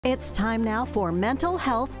It's time now for Mental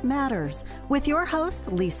Health Matters with your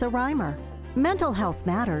host, Lisa Reimer. Mental Health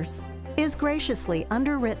Matters is graciously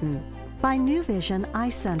underwritten by New Vision Eye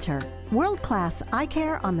Center, world-class eye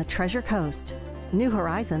care on the Treasure Coast. New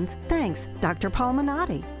Horizons thanks Dr. Paul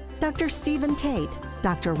Minotti, Dr. Stephen Tate,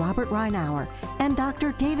 Dr. Robert Reinauer, and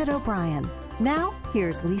Dr. David O'Brien. Now,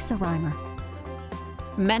 here's Lisa Reimer.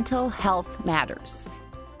 Mental health matters.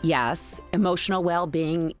 Yes, emotional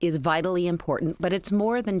well-being is vitally important, but it's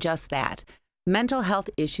more than just that. Mental health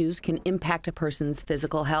issues can impact a person's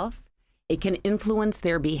physical health. It can influence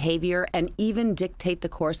their behavior and even dictate the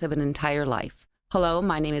course of an entire life. Hello,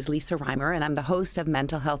 my name is Lisa Reimer, and I'm the host of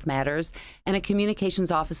Mental Health Matters and a communications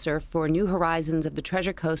officer for New Horizons of the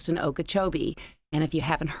Treasure Coast in Okeechobee. And if you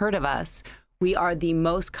haven't heard of us, we are the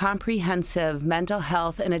most comprehensive mental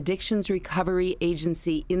health and addictions recovery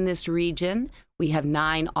agency in this region. We have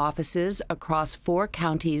 9 offices across 4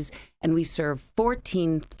 counties, and we serve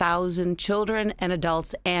 14,000 children and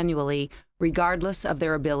adults annually, regardless of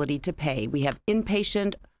their ability to pay. We have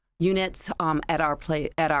inpatient units at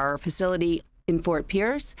our facility in Fort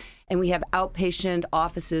Pierce, and we have outpatient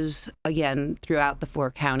offices, again, throughout the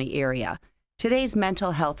 4-county area. Today's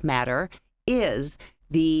mental health matter is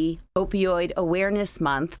the Opioid Awareness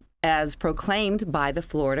Month, as proclaimed by the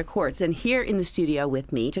Florida courts. And here in the studio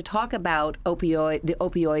with me to talk about the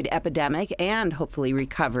opioid epidemic and hopefully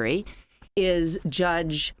recovery is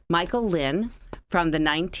Judge Michael Linn from the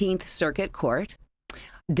 19th Circuit Court,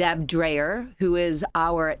 Deb Dreyer, who is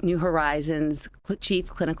our New Horizons Chief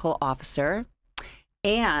Clinical Officer,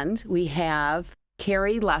 and we have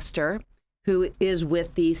Carrie Lester, who is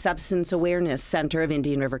with the Substance Awareness Center of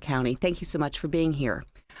Indian River County. Thank you so much for being here.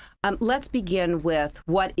 Let's begin with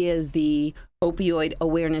what is the Opioid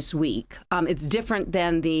Awareness Week. It's different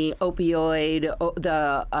than the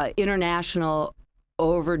International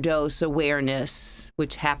Overdose Awareness,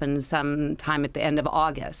 which happens sometime at the end of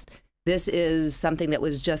August. This is something that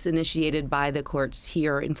was just initiated by the courts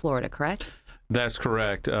here in Florida, correct? That's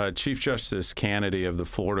correct. Chief Justice Kennedy of the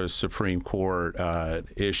Florida Supreme Court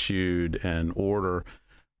issued an order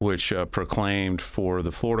which proclaimed for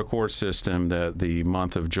the Florida court system that the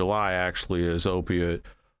month of July actually is Opioid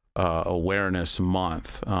Awareness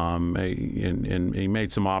Month. And he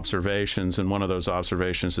made some observations, and one of those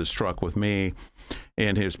observations that struck with me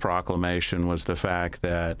in his proclamation was the fact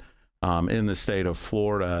that in the state of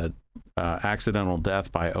Florida, accidental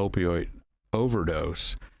death by opioid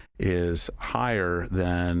overdose is higher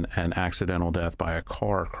than an accidental death by a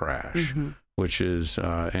car crash, which is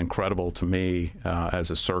incredible to me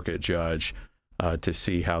as a circuit judge to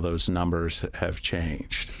see how those numbers have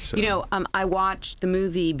changed. So. You know, I watched the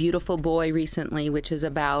movie Beautiful Boy recently, which is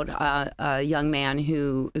about a young man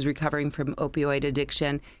who is recovering from opioid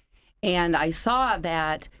addiction. And I saw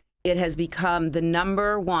that it has become the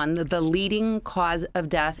 #1, the leading cause of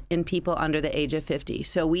death in people under the age of 50.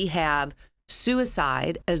 So we have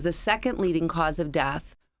suicide as the second leading cause of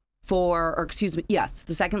death the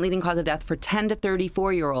second leading cause of death for 10 to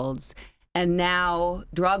 34-year-olds, and now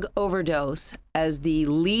drug overdose as the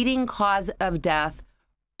leading cause of death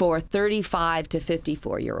for 35 to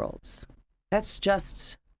 54-year-olds. That's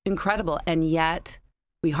just incredible, and yet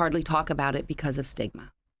we hardly talk about it because of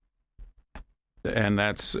stigma. And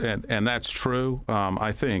that's true.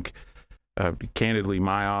 I think. Candidly,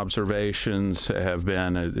 my observations have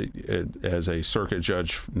been, as a circuit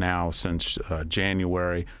judge now since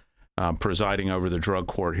January, presiding over the drug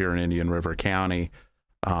court here in Indian River County,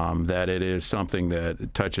 that it is something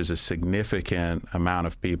that touches a significant amount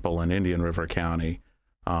of people in Indian River County.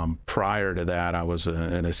 Prior to that, I was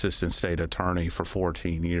an assistant state attorney for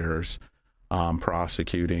 14 years,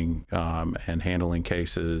 prosecuting and handling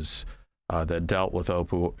cases that dealt with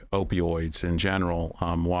opioids in general,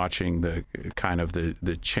 watching the kind of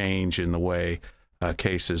the change in the way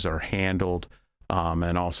cases are handled,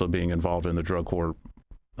 and also being involved in the drug court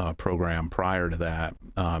program prior to that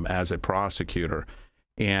as a prosecutor.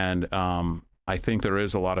 And I think there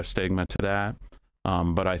is a lot of stigma to that,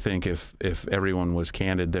 but I think if everyone was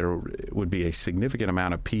candid, there would be a significant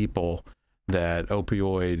amount of people that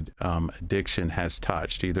opioid addiction has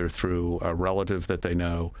touched, either through a relative that they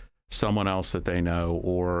know, someone else that they know,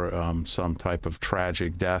 or some type of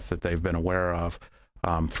tragic death that they've been aware of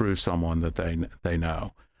through someone that they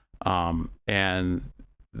know. And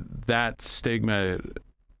that stigma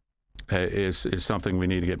is something we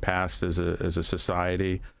need to get past as a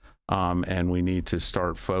society, and we need to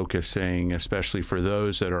start focusing, especially for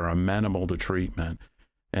those that are amenable to treatment.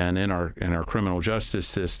 And in our criminal justice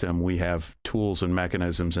system, we have tools and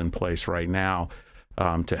mechanisms in place right now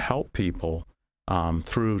to help people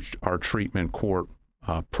through our treatment court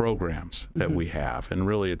programs that we have. And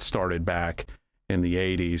really it started back in the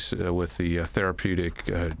 80s with the therapeutic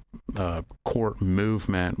court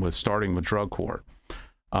movement, with starting with drug court,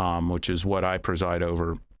 which is what I preside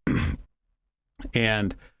over.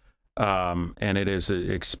 And it is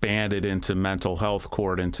expanded into mental health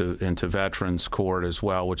court, into veterans court as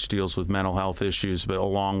well, which deals with mental health issues, but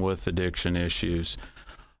along with addiction issues.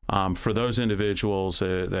 For those individuals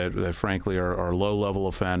that frankly are low-level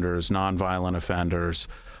offenders, nonviolent offenders,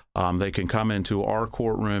 they can come into our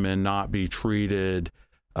courtroom and not be treated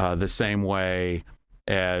the same way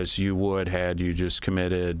as you would had you just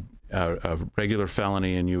committed a regular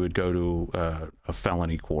felony and you would go to a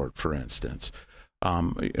felony court, for instance.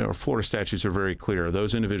 Florida statutes are very clear.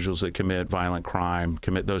 Those individuals that commit violent crime,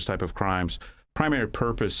 commit those type of crimes, primary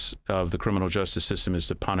purpose of the criminal justice system is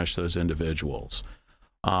to punish those individuals.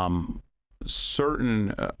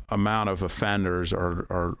 Certain amount of offenders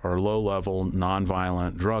are low-level,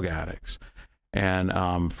 nonviolent drug addicts.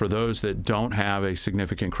 And for those that don't have a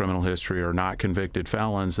significant criminal history or not convicted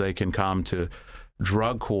felons, they can come to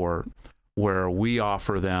drug court, where we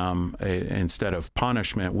offer them, instead of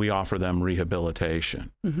punishment, we offer them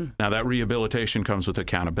rehabilitation. Now, that rehabilitation comes with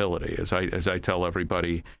accountability. As I tell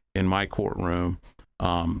everybody in my courtroom,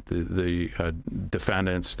 the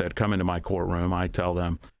defendants that come into my courtroom, I tell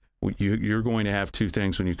them, you're going to have two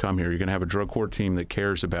things when you come here. You're going to have a drug court team that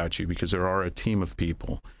cares about you, because there are a team of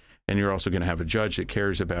people. And you're also going to have a judge that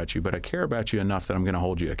cares about you. But I care about you enough that I'm going to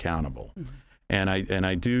hold you accountable. And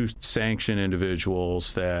I do sanction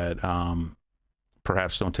individuals that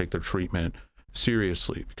perhaps don't take their treatment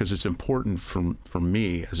seriously, because it's important for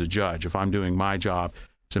me as a judge. If I'm doing my job,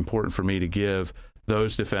 it's important for me to give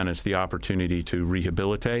those defendants the opportunity to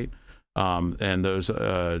rehabilitate. And those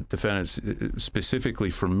defendants, specifically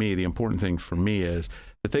for me, the important thing for me is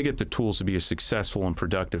that they get the tools to be a successful and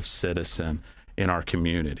productive citizen in our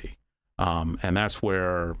community. And that's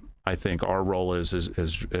where I think our role is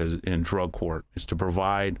in drug court, is to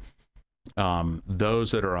provide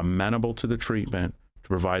those that are amenable to the treatment, to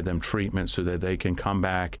provide them treatment so that they can come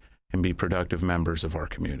back and be productive members of our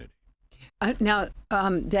community. Now,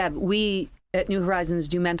 Deb, we at New Horizons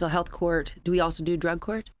do mental health court. Do we also do drug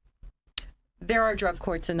court? There are drug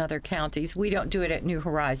courts in other counties. We don't do it at New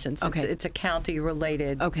Horizons. Okay. It's a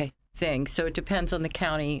county-related thing. So it depends on the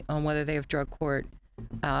county on whether they have drug court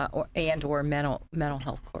or mental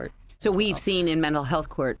health court. So we've seen in mental health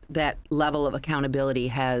court that level of accountability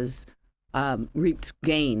has reaped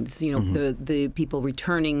gains. You know, the people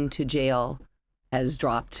returning to jail has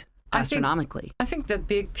dropped astronomically. I think the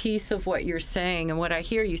big piece of what you're saying and what I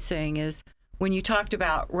hear you saying is when you talked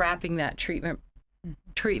about wrapping that treatment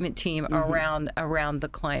team around the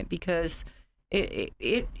client, because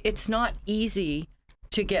it's not easy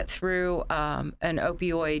to get through an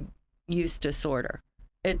opioid use disorder.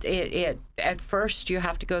 At first you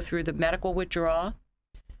have to go through the medical withdrawal.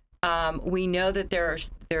 We know that there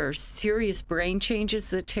are serious brain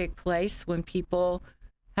changes that take place when people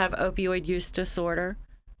have opioid use disorder.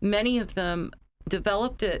 Many of them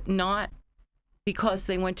developed it not because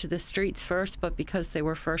they went to the streets first, but because they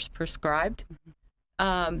were first prescribed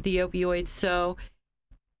the opioids. So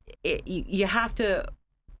you have to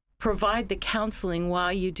provide the counseling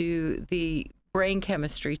while you do the brain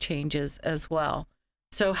chemistry changes as well.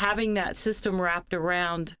 So having that system wrapped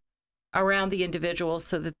around the individual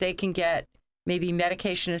so that they can get maybe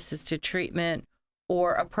medication-assisted treatment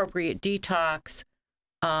or appropriate detox,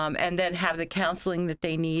 and then have the counseling that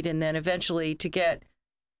they need, and then eventually to get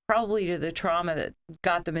probably to the trauma that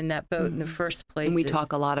got them in that boat in the first place. And we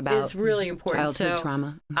talk a lot about it's really important. Childhood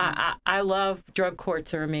trauma. I love drug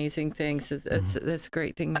courts are amazing things. That's a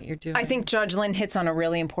great thing that you're doing. I think Judge Linn hits on a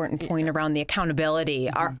really important point around the accountability.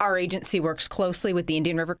 Our agency works closely with the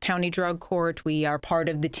Indian River County Drug Court. We are part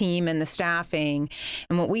of the team and the staffing.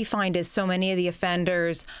 And what we find is so many of the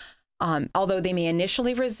offenders, although they may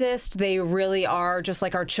initially resist, they really are, just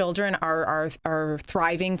like our children, are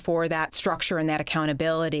thriving for that structure and that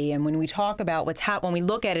accountability. And when we talk about what's happening, when we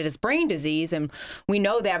look at it as brain disease, and we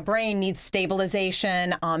know that brain needs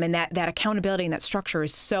stabilization, and that accountability and that structure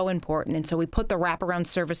is so important. And so we put the wraparound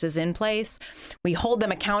services in place. We hold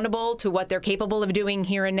them accountable to what they're capable of doing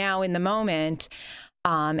here and now in the moment.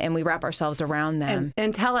 And we wrap ourselves around them.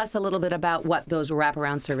 And tell us a little bit about what those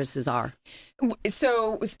wraparound services are.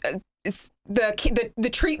 So it's the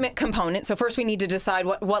treatment component. So first we need to decide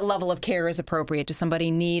what level of care is appropriate. Does somebody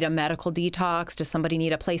need a medical detox? Does somebody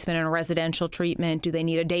need a placement in a residential treatment? Do they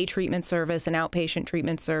need a day treatment service, an outpatient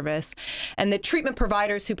treatment service? And the treatment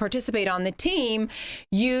providers who participate on the team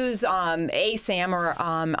use ASAM, or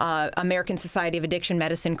American Society of Addiction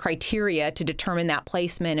Medicine, criteria to determine that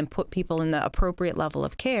placement and put people in the appropriate level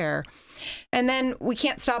of care. And then we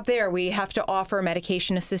can't stop there. We have to offer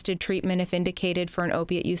medication-assisted treatment if indicated for an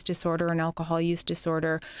opiate use disorder, an alcohol use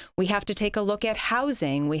disorder. We have to take a look at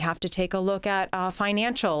housing. We have to take a look at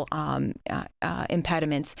financial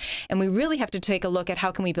impediments. And we really have to take a look at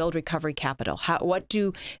how can we build recovery capital? What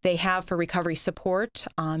do they have for recovery support?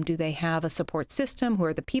 Do they have a support system? Who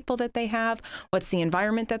are the people that they have? What's the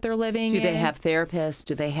environment that they're living in? Do they have therapists?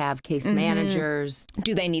 Do they have case managers?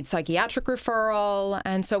 Do they need psychiatric referral?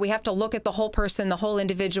 And so we have to look at the whole person, the whole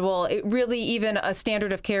individual. It really, even a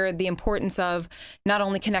standard of care, the importance of not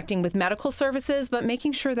only connecting with medical services, but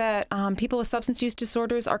making sure that people with substance use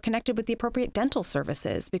disorders are connected with the appropriate dental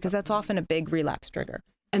services, because that's often a big relapse trigger.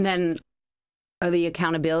 And then the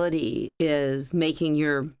accountability is making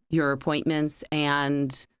your appointments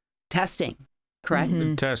and testing, correct?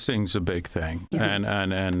 Testing's a big thing,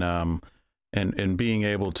 and being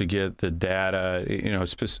able to get the data,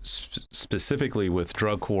 specifically with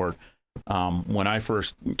drug court. When I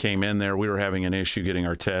first came in there, we were having an issue getting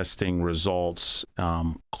our testing results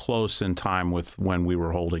close in time with when we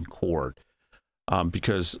were holding court.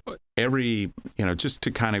 Because just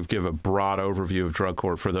to kind of give a broad overview of drug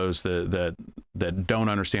court for those that don't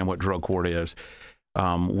understand what drug court is,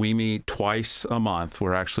 we meet twice a month.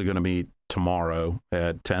 We're actually going to meet tomorrow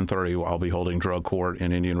at 10:30. I'll be holding drug court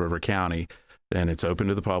in Indian River County, and it's open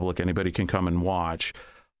to the public. Anybody can come and watch.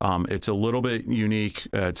 It's a little bit unique.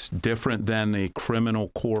 It's different than the criminal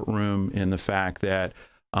courtroom in the fact that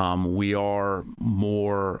we are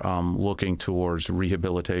more looking towards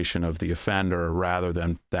rehabilitation of the offender rather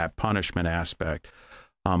than that punishment aspect.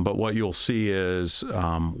 But what you'll see is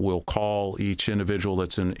we'll call each individual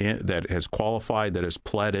that has qualified, that has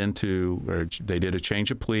pled into, or they did a change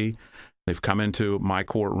of plea, they've come into my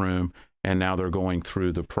courtroom, and now they're going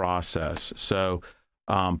through the process. So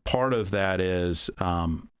part of that is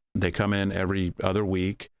they come in every other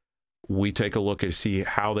week. We take a look and see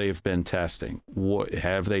how they've been testing.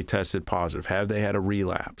 Have they tested positive? Have they had a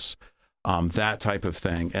relapse? That type of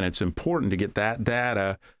thing. And it's important to get that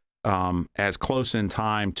data as close in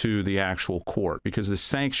time to the actual court, because the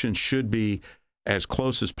sanction should be as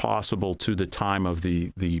close as possible to the time of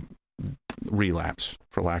the relapse,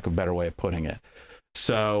 for lack of a better way of putting it.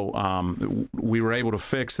 So we were able to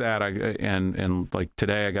fix that. And like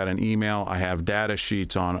today, I got an email. I have data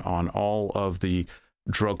sheets on all of the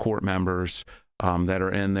drug court members that are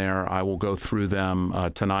in there. I will go through them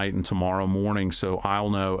tonight and tomorrow morning, so I'll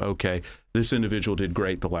know, okay, this individual did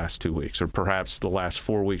great the last 2 weeks, or perhaps the last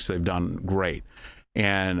 4 weeks they've done great.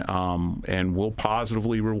 And we'll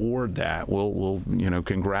positively reward that. We'll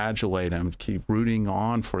congratulate them, keep rooting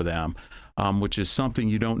on for them. Which is something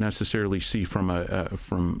you don't necessarily see from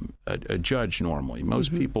a judge normally.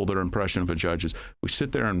 Most people, their impression of a judge is we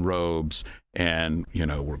sit there in robes and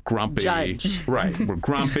we're grumpy, right? We're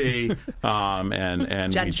grumpy,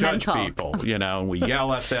 and we judge people, and we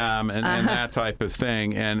yell at them and that type of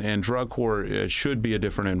thing. And drug court should be a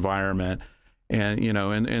different environment, and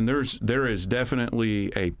and there is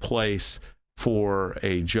definitely a place for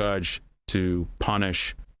a judge to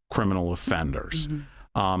punish criminal offenders.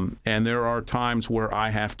 And there are times where I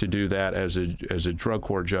have to do that as a drug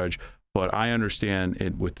court judge, but I understand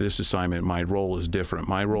it with this assignment, my role is different.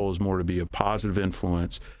 My role is more to be a positive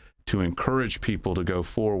influence, to encourage people to go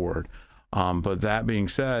forward. But that being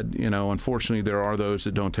said, unfortunately, there are those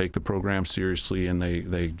that don't take the program seriously, and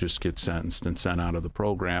they just get sentenced and sent out of the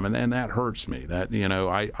program. And that hurts me. That,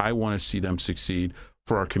 I want to see them succeed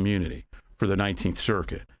for our community, for the 19th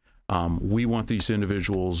Circuit. We want these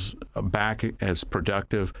individuals back as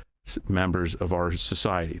productive members of our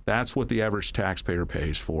society. That's what the average taxpayer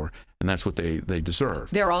pays for, and that's what they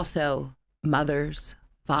deserve. They're also mothers,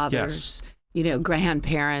 fathers,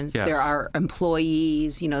 grandparents. Yes. There are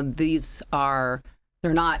employees. They're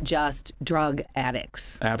not just drug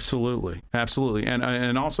addicts. Absolutely, absolutely.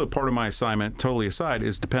 And also part of my assignment, totally aside,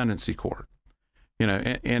 is dependency court.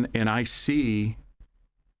 And I see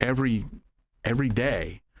every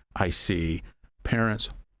day. I see parents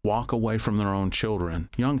walk away from their own children,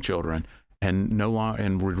 young children, and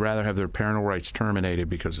would rather have their parental rights terminated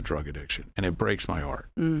because of drug addiction, and it breaks my heart.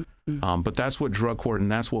 But that's what drug court,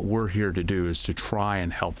 and that's what we're here to do, is to try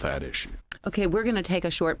and help that issue. Okay, we're going to take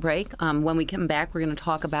a short break. When we come back, we're going to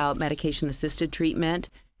talk about medication-assisted treatment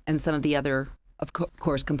and some of the other of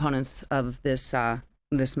course, components of this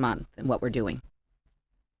this month and what we're doing.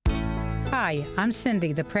 Hi, I'm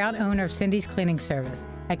Cindy, the proud owner of Cindy's Cleaning Service.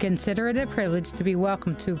 I consider it a privilege to be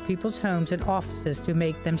welcomed to people's homes and offices to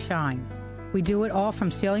make them shine. We do it all from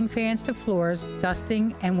ceiling fans to floors,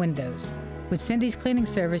 dusting, and windows. With Cindy's Cleaning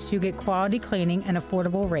Service, you get quality cleaning and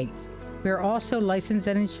affordable rates. We are also licensed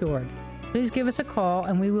and insured. Please give us a call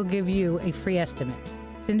and we will give you a free estimate.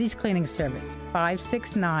 Cindy's Cleaning Service,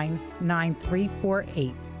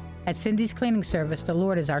 569-9348. At Cindy's Cleaning Service, the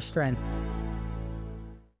Lord is our strength.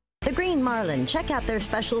 The Green Marlin. Check out their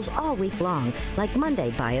specials all week long. Like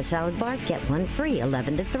Monday, buy a salad bar, get one free,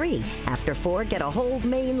 11 to 3. After 4, get a whole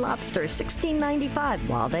Maine lobster, $16.95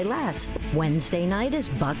 while they last. Wednesday night is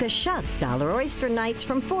Buck a Shuck. Dollar oyster nights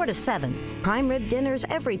from 4 to 7. Prime rib dinners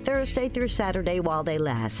every Thursday through Saturday while they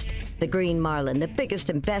last. The Green Marlin, the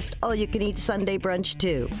biggest and best all-you-can-eat Sunday brunch,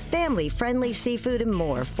 too. Family-friendly seafood and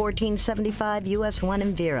more. 1475 US 1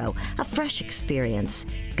 in Vero. A fresh experience.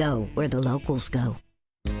 Go where the locals go.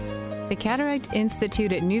 The Cataract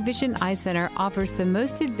Institute at New Vision Eye Center offers the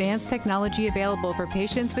most advanced technology available for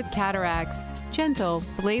patients with cataracts. Gentle,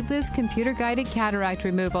 bladeless, computer-guided cataract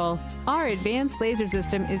removal. Our advanced laser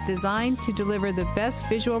system is designed to deliver the best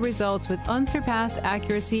visual results with unsurpassed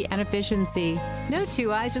accuracy and efficiency. No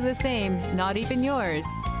two eyes are the same, not even yours.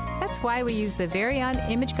 That's why we use the Varian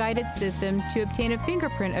image-guided system to obtain a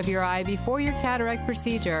fingerprint of your eye before your cataract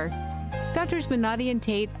procedure. Doctors Minotti and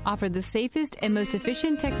Tate offer the safest and most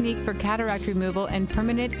efficient technique for cataract removal and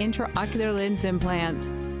permanent intraocular lens implant.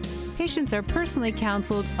 Patients are personally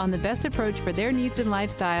counseled on the best approach for their needs and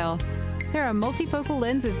lifestyle. There are multifocal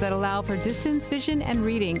lenses that allow for distance vision and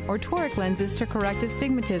reading, or toric lenses to correct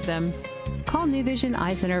astigmatism. Call New Vision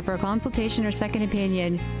Eye Center for a consultation or second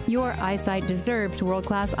opinion. Your eyesight deserves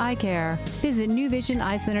world-class eye care. Visit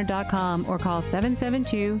newvisioneyecenter.com or call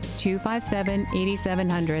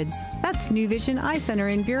 772-257-8700. That's New Vision Eye Center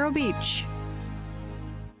in Vero Beach.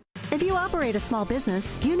 If you operate a small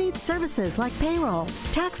business, you need services like payroll,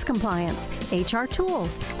 tax compliance, HR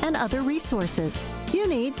tools, and other resources. You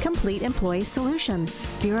need Complete Employee Solutions.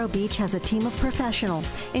 Vero Beach has a team of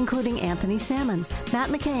professionals, including Anthony Sammons, Matt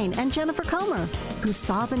McCain, and Jennifer Comer, who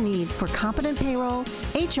saw the need for competent payroll,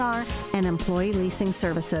 HR, and employee leasing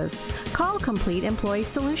services. Call Complete Employee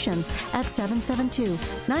Solutions at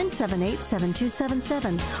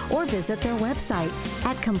 772-978-7277 or visit their website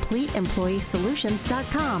at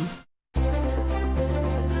CompleteEmployeeSolutions.com.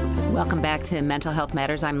 Welcome back to Mental Health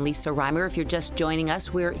Matters. I'm Lisa Reimer. If you're just joining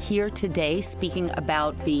us, we're here today speaking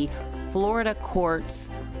about the Florida Courts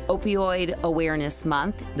Opioid Awareness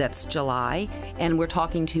Month. That's July. And we're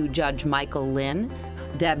talking to Judge Michael Linn,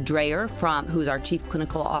 Deb Dreyer, who's our Chief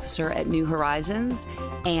Clinical Officer at New Horizons,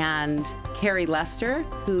 and Carrie Lester,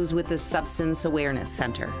 who's with the Substance Awareness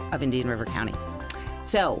Center of Indian River County.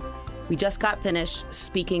 So we just got finished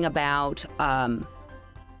speaking about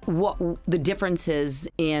what the differences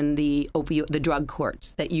in the drug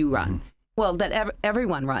courts that you run. Mm-hmm. Well, that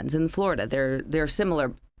everyone runs in Florida. They're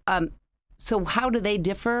similar. So how do they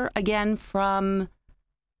differ again from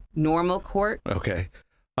normal court? Okay.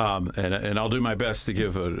 And I'll do my best to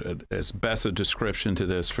give as best a description to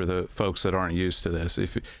this for the folks that aren't used to this.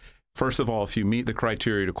 First of all, if you meet the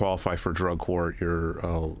criteria to qualify for drug court, you're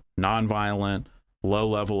a nonviolent,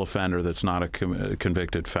 low-level offender that's not a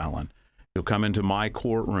convicted felon. You'll come into my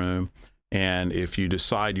courtroom, and if you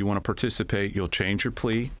decide you want to participate, you'll change your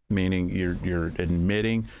plea, meaning you're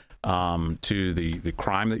admitting to the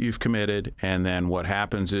crime that you've committed. And then what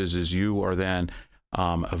happens is you are then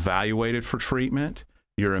evaluated for treatment.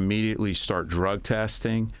 You immediately start drug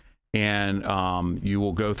testing, and you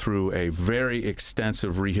will go through a very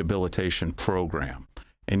extensive rehabilitation program.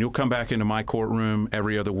 And you'll come back into my courtroom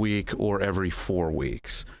every other week or every 4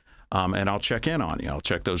 weeks. And I'll check in on you. I'll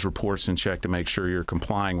check those reports and check to make sure you're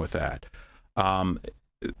complying with that.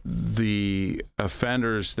 The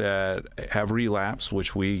offenders that have relapse,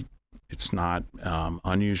 which it's not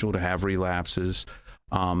unusual to have relapses,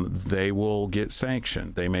 they will get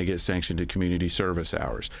sanctioned. They may get sanctioned to community service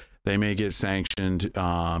hours. They may get sanctioned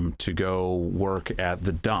to go work at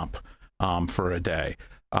the dump for a day.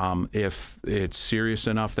 If it's serious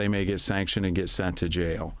enough, they may get sanctioned and get sent to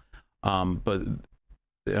jail. But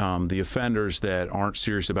the offenders that aren't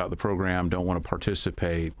serious about the program, don't want to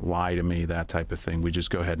participate, lie to me, that type of thing, we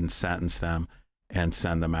just go ahead and sentence them and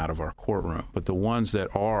send them out of our courtroom. But the ones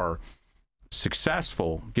that are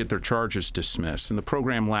successful get their charges dismissed. And the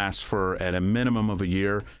program lasts for at a minimum of a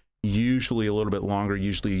year, usually a little bit longer,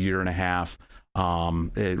 usually a year and a half.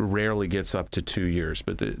 It rarely gets up to 2 years,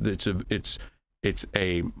 but it's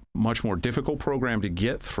a much more difficult program to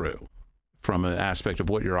get through from an aspect of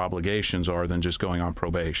what your obligations are than just going on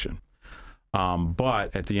probation.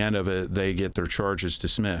 But at the end of it, they get their charges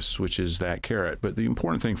dismissed, which is that carrot. But the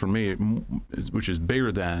important thing for me, which is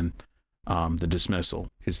bigger than the dismissal,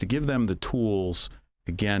 is to give them the tools,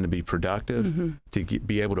 again, to be productive, to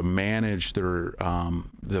be able to manage their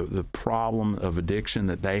the problem of addiction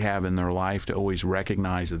that they have in their life, to always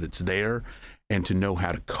recognize that it's there, and to know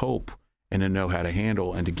how to cope and to know how to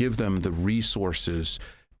handle, and to give them the resources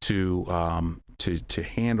to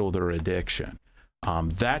handle their addiction.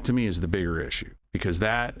 That to me is the bigger issue, because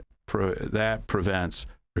that prevents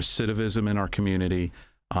recidivism in our community,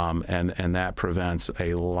 and that prevents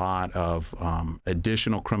a lot of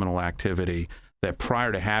additional criminal activity that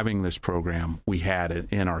prior to having this program we had it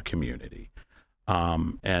in our community,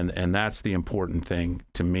 and that's the important thing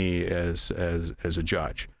to me as a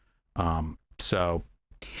judge. So,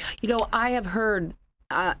 you know, I have heard,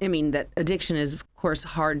 I mean, that addiction is of course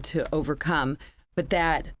hard to overcome, but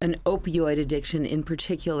that an opioid addiction in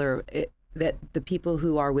particular, that the people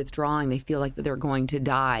who are withdrawing, they feel like they're going to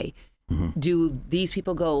die. Do these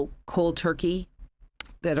people go cold turkey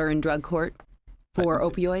that are in drug court for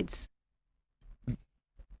opioids?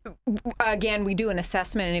 Again, we do an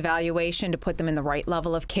assessment and evaluation to put them in the right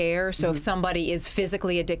level of care. So if somebody is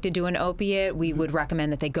physically addicted to an opiate, we would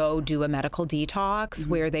recommend that they go do a medical detox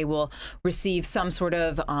where they will receive some sort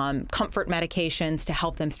of comfort medications to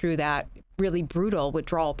help them through that really brutal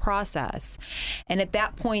withdrawal process. And at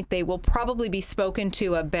that point, they will probably be spoken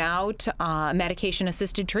to about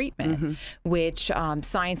medication-assisted treatment, which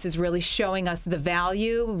science is really showing us the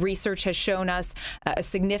value. Research has shown us a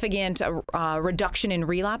significant reduction in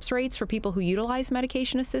relapse rates for people who utilize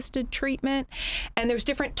medication-assisted treatment. And there's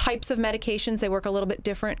different types of medications. They work a little bit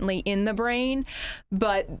differently in the brain,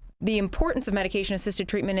 but the importance of medication-assisted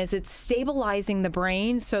treatment is it's stabilizing the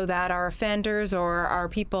brain so that our offenders or our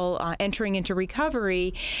people entering into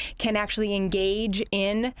recovery can actually engage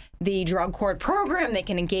in the drug court program. They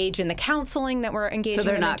can engage in the counseling that we're engaging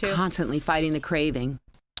them into. So they're not constantly fighting the craving.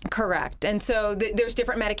 Correct. And so there's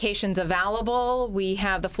different medications available. We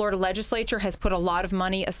have the Florida legislature has put a lot of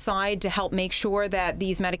money aside to help make sure that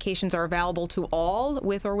these medications are available to all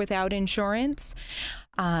with or without insurance.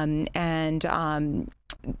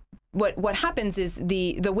 What happens is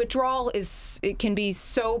the withdrawal it can be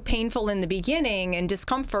so painful in the beginning and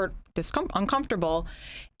uncomfortable,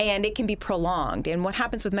 and it can be prolonged. And what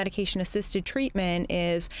happens with medication-assisted treatment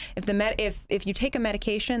is if you take a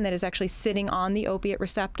medication that is actually sitting on the opiate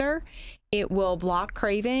receptor, it will block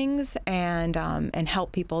cravings and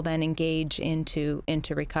help people then engage into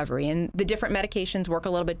recovery. And the different medications work a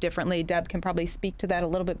little bit differently. Deb can probably speak to that a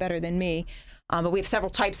little bit better than me. But we have several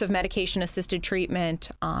types of medication-assisted treatment,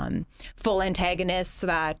 full antagonists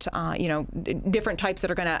that, different types that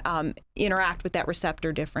are going to interact with that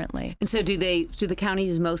receptor differently. And so do the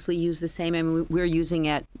counties mostly use the same? I mean, we're using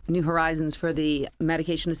at New Horizons for the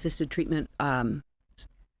medication-assisted treatment.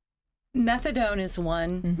 Methadone is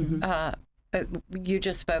one. You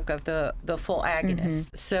just spoke of the full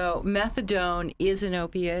agonist. So methadone is an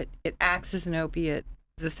opiate. It acts as an opiate.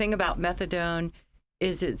 The thing about methadone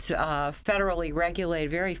is it's federally regulated,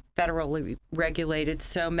 very federally regulated.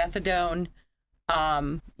 So methadone,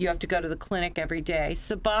 you have to go to the clinic every day.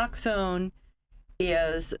 Suboxone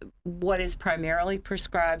is what is primarily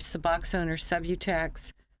prescribed, Suboxone or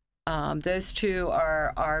Subutex. Those two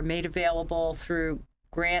are made available through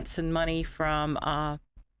grants and money from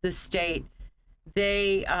the state.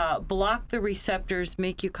 They block the receptors,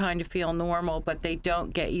 make you kind of feel normal, but they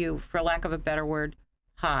don't get you, for lack of a better word,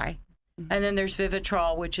 high. And then there's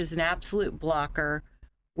Vivitrol, which is an absolute blocker,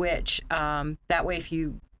 which that way if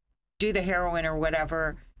you do the heroin or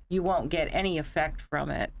whatever, you won't get any effect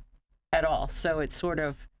from it at all. So it's sort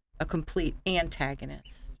of a complete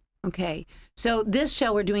antagonist. Okay. So this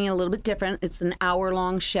show, we're doing it a little bit different. It's an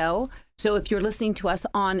hour-long show. So if you're listening to us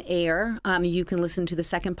on air, you can listen to the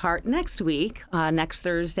second part next week, next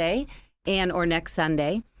Thursday, or next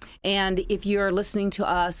Sunday. And if you're listening to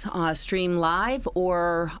us stream live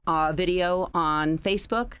or video on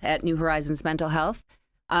Facebook at New Horizons Mental Health,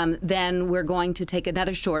 then we're going to take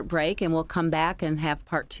another short break and we'll come back and have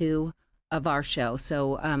part 2 of our show.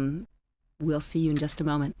 So we'll see you in just a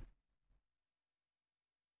moment.